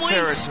is our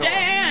territory.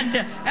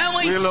 And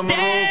we stand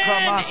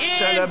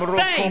in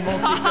faith.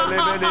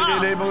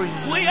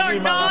 We are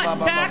not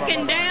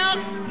backing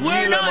down.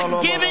 We're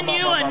not giving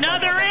you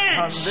another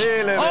inch.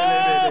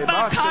 Oh,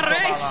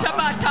 Bakare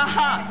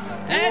Sabataha.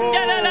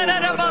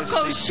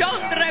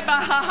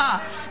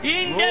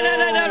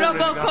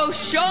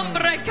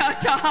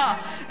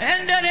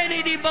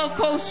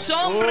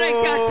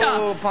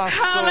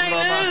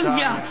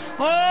 Hallelujah.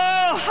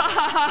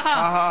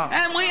 Oh,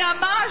 and we are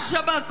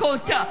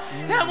Mashabakota,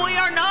 and we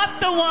are not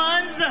the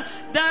ones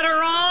that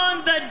are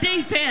on the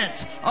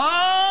defense.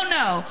 Oh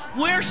no,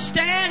 we're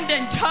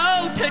standing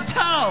toe to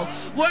toe.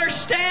 We're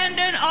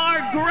standing our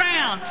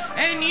ground,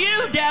 and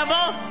you,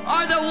 devil,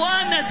 are the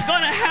one that's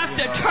going to have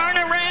to turn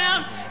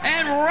around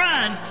and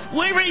run.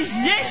 We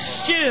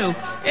resist you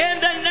in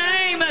the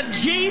name of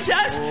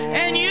Jesus,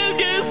 and you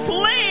do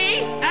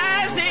flee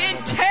as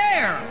in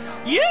terror.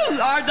 You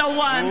are the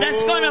one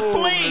that's going to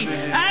flee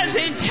as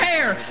in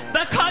terror,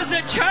 because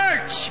the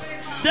church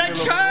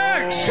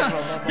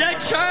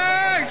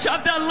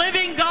of the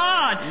living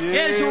God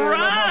is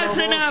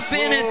rising up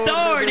in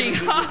authority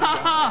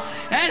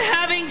and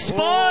having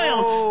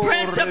spoiled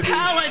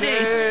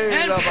principalities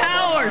and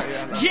powers.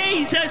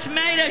 Jesus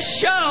made a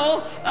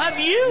show of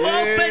you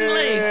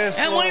openly,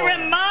 and we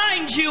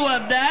remind you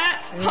of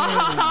that.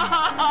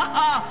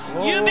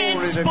 You've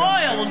been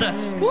spoiled.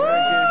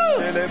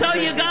 Woo! So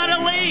you gotta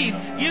leave.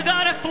 You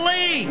gotta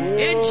flee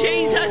in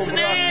Jesus'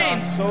 name.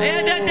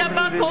 And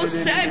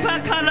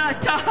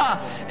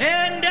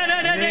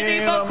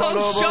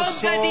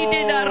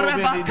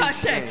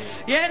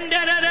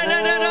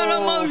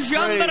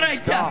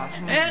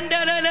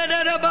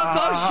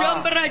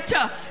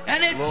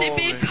it's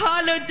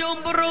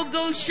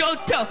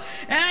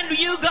and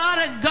you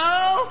gotta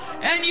go,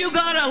 and you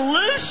gotta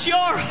loose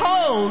your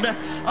hold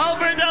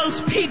over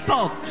those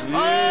people.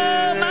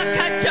 Oh,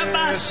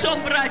 Makataba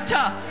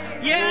Sombrata.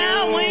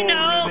 Yeah, we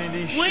know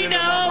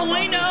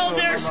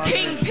there's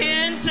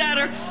kingpins that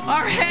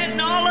are heading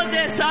all of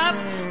this up,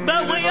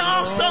 but we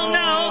also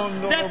know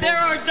that there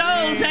are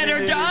those that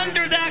are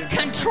under that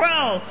control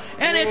control.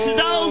 And it's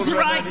those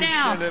right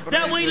now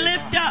that we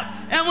lift up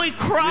and we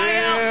cry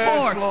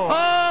out for.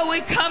 Oh,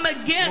 we come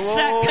against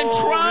that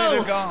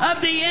control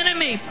of the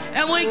enemy.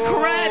 And we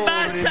cry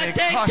by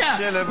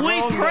Sateka.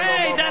 We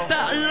pray that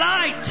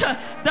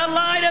the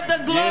light of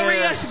the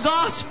glorious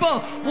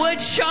gospel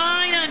would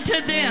shine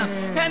unto them,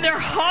 and their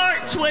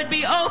hearts would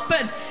be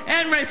open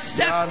and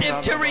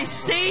receptive to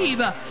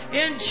receive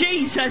in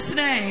Jesus'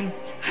 name.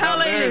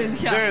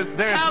 Hallelujah.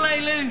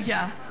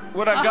 Hallelujah.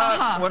 What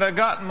I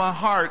got in my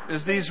heart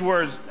is these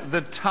words: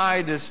 the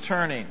tide is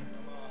turning.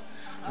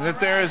 That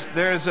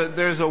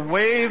there's a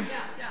wave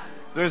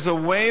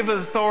of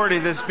authority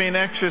that's being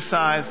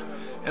exercised,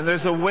 and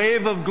there's a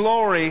wave of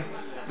glory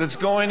that's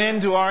going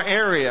into our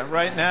area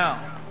right now.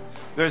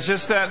 There's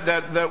just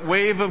that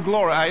wave of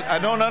glory. I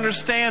don't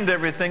understand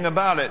everything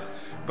about it,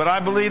 but I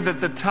believe that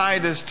the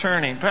tide is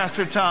turning.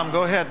 Pastor Tom,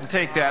 go ahead and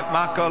take that.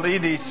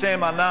 Makalidi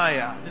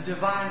Semanaya. The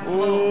divine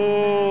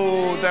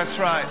flow. Oh, that's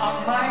right.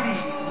 A mighty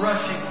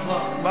rushing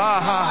flow.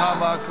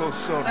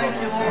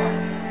 Thank you,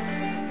 Lord.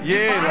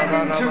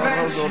 Divine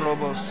intervention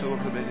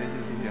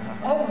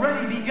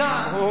already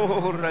begun.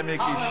 Hallelujah.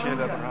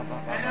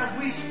 And as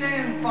we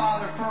stand,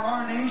 Father, for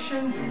our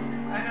nation,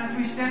 and as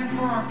we stand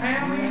for our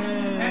families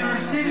and our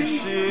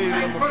cities,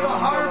 and for the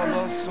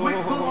harvest which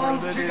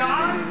belongs to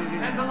God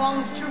and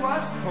belongs to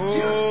us,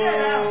 you said,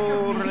 ask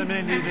of me,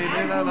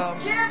 and I will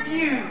give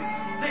you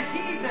the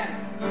heathen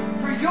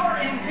for your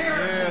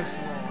inheritance.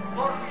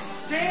 Lord, we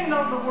stand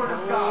on the Word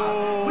of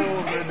God. We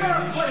take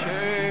our place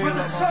for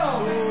the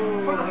souls,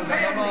 for the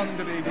families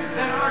that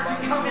are to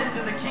come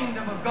into the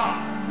kingdom of God.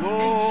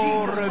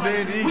 In Jesus'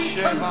 name, we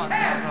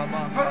contend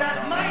for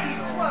that mighty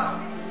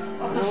flow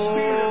of the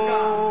Spirit of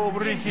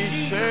God. In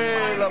Jesus'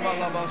 name, a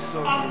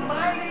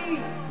mighty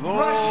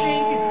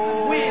rushing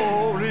wind.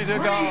 Breathe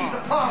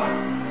upon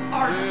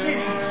our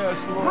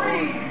cities.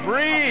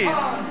 Breathe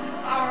upon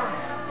our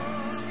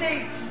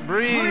states.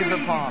 Breathe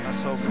upon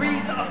us, oh God.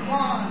 Breathe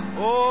upon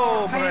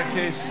our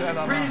families.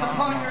 Breathe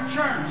upon your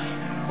church.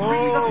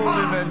 Breathe upon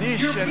your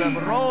people.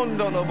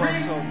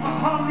 Breathe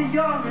upon the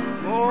young.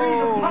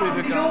 Breathe upon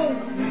the old.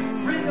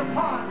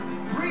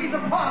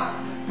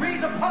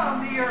 Breathe upon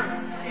the earth.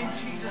 In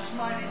Jesus'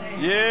 mighty name.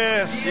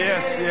 Yes.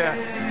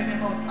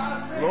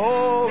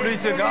 Glory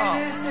to God.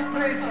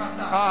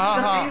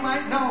 That they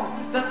might know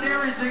that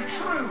there is a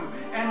true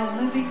and a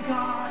living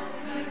God.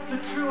 The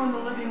true and the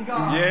living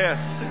God.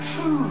 Yes. The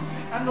true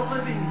and the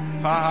living.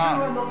 The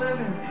true and the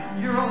living.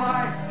 You're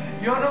alive.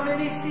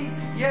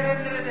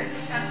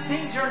 And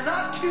things are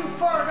not too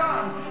far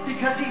gone,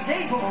 because He's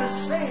able to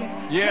save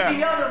to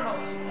the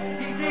uttermost.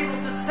 He's able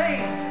to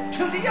save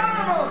to the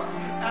uttermost,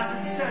 as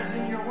it says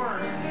in your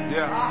word.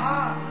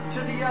 To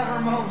the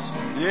uttermost.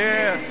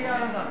 Yes.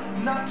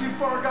 Not too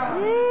far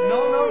gone.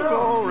 No.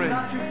 Glory.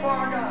 Not too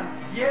far gone.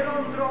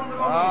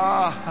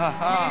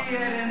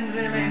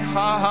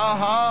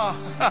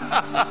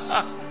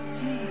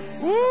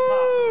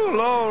 Woo,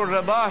 Lord,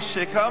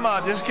 Rabashi, come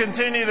on, just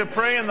continue to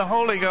pray in the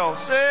Holy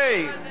Ghost.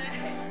 Say,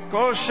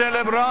 Go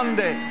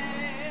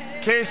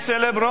celebrande, que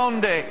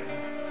celebronde,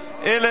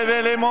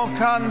 elevele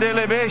mocande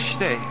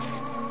lebeste,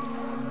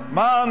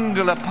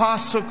 mangala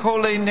passo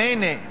cole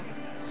nene.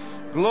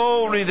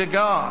 Glory to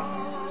God.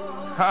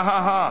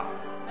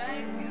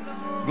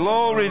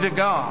 Glory to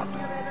God.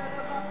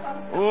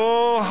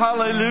 Oh,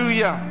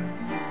 hallelujah.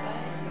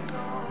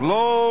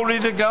 Glory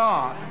to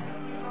God.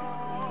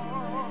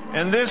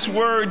 And this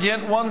word,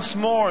 yet once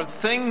more,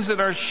 things that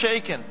are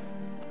shaken,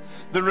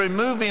 the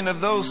removing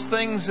of those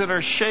things that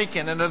are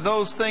shaken and of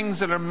those things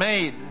that are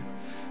made,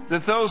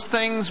 that those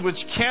things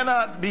which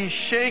cannot be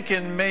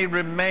shaken may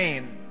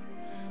remain.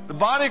 The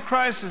body of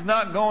Christ is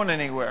not going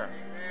anywhere.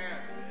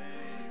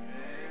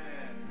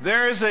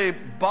 There is a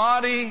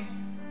body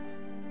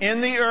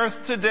in the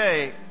earth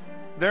today.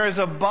 There is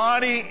a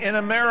body in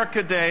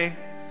America today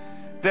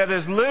that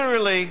is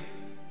literally,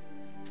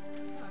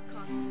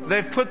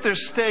 they've put their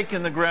stake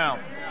in the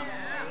ground.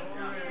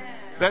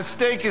 That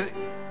stake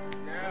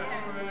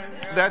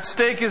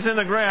is in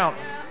the ground.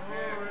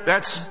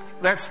 That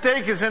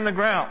stake is in the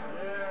ground.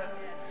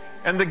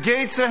 And the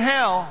gates of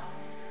hell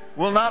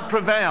will not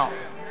prevail.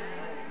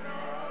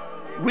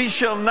 We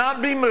shall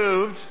not be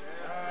moved.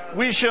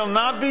 We shall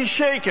not be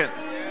shaken.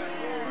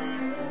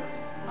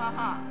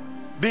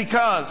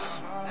 Because,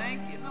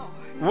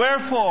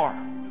 wherefore,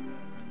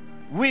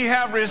 we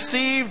have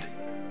received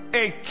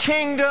a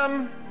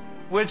kingdom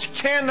which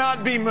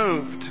cannot be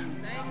moved.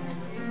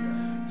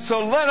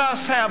 So let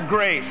us have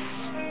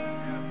grace.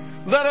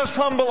 Let us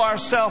humble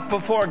ourselves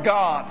before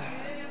God.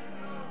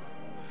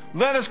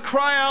 Let us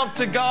cry out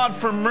to God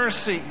for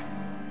mercy.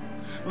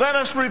 Let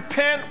us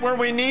repent where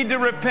we need to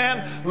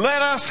repent.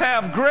 Let us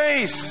have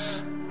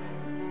grace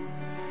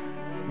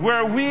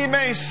where we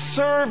may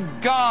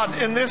serve God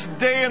in this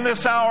day and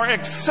this hour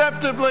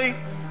acceptably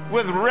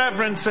with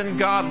reverence and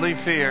godly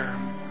fear.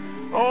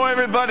 Oh,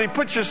 everybody,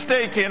 put your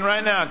stake in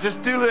right now.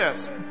 Just do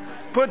this.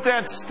 Put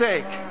that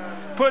stake.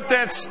 Put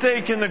that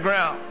stake in the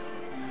ground.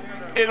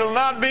 It'll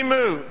not be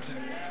moved.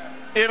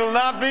 It'll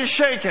not be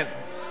shaken.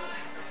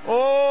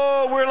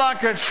 Oh, we're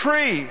like a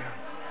tree.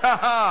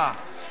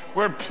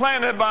 We're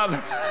planted by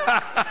the...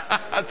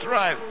 That's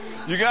right.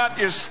 You got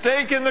your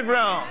stake in the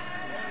ground.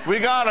 We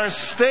got our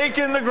stake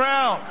in the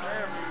ground.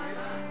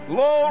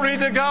 Glory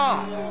to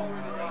God.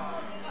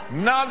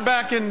 Not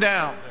backing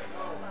down.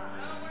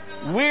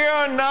 We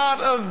are not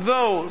of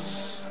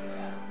those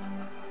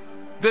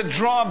that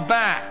draw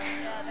back.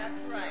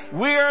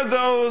 We are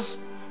those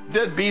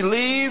that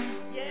believe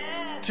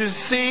to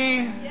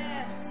see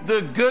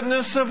the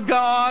goodness of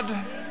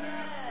God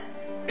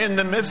in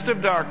the midst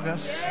of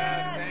darkness.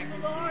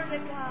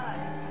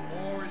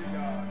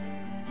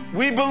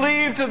 We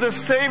believe to the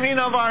saving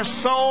of our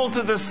soul,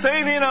 to the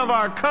saving of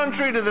our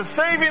country, to the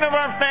saving of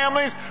our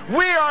families.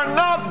 We are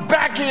not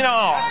backing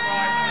off.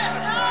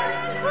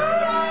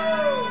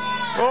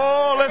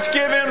 Oh, let's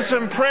give Him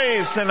some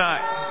praise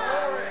tonight.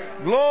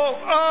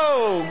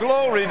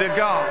 Glory to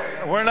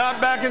God. We're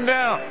not backing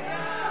down.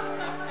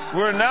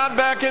 We're not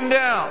backing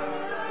down.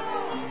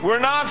 We're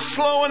not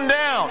slowing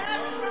down.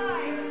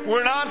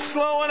 We're not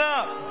slowing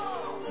up.